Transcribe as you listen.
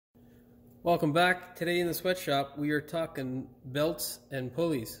Welcome back. Today in the sweatshop we are talking belts and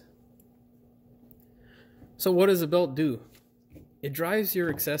pulleys. So what does a belt do? It drives your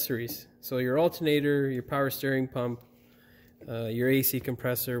accessories. So your alternator, your power steering pump, your AC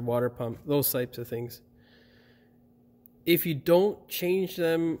compressor, water pump, those types of things. If you don't change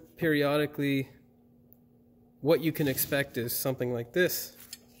them periodically, what you can expect is something like this.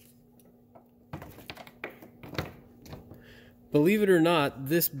 Believe it or not,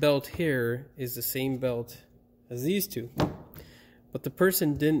 this belt here is the same belt as these two. But the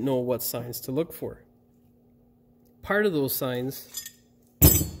person didn't know what signs to look for. Part of those signs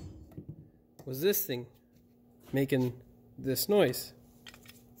was this thing making this noise.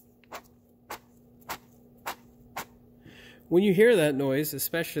 When you hear that noise,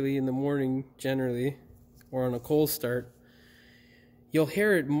 especially in the morning generally, or on a cold start, you'll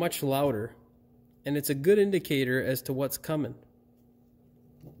hear it much louder. And it's a good indicator as to what's coming.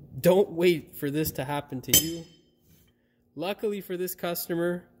 Don't wait for this to happen to you. Luckily for this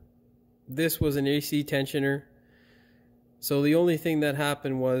customer, this was an AC tensioner. So the only thing that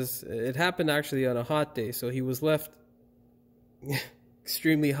happened was, it happened actually on a hot day. So he was left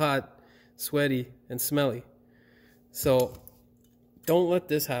extremely hot, sweaty, and smelly. So don't let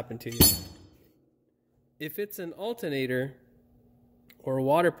this happen to you. If it's an alternator or a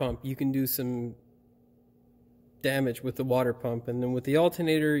water pump, you can do some damage with the water pump, and then with the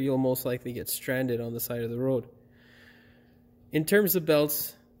alternator you'll most likely get stranded on the side of the road. In terms of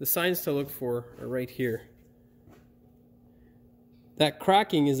belts, the signs to look for are right here. That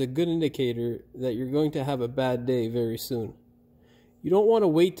cracking is a good indicator that you're going to have a bad day very soon. You don't want to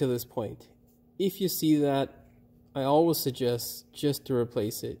wait to this point. If you see that, I always suggest just to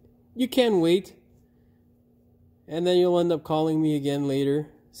replace it. You can wait, and then you'll end up calling me again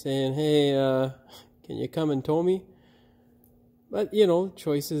later saying, hey, can you come and tow me? But, you know,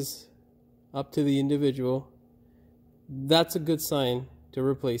 choice is up to the individual. That's a good sign to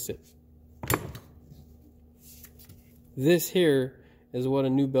replace it. This here is what a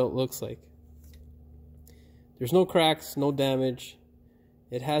new belt looks like. There's no cracks, no damage.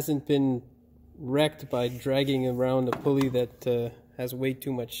 It hasn't been wrecked by dragging around a pulley that has way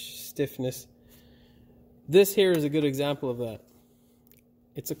too much stiffness. This here is a good example of that.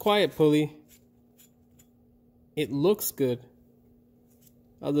 It's a quiet pulley. It looks good,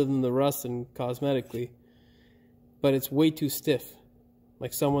 other than the rust and cosmetically, but it's way too stiff,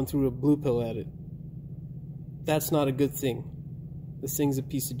 like someone threw a blue pill at it. That's not a good thing. This thing's a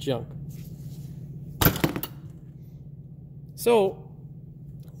piece of junk. So,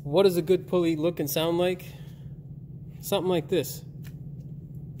 what does a good pulley look and sound like? Something like this.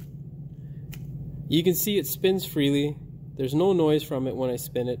 You can see it spins freely. There's no noise from it when I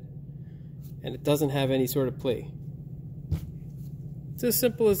spin it. And it doesn't have any sort of play. It's as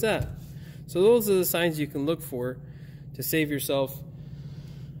simple as that. So those are the signs you can look for to save yourself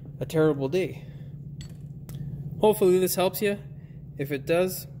a terrible day. Hopefully this helps you. If it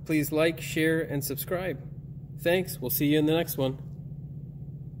does, please like, share, and subscribe. Thanks. We'll see you in the next one.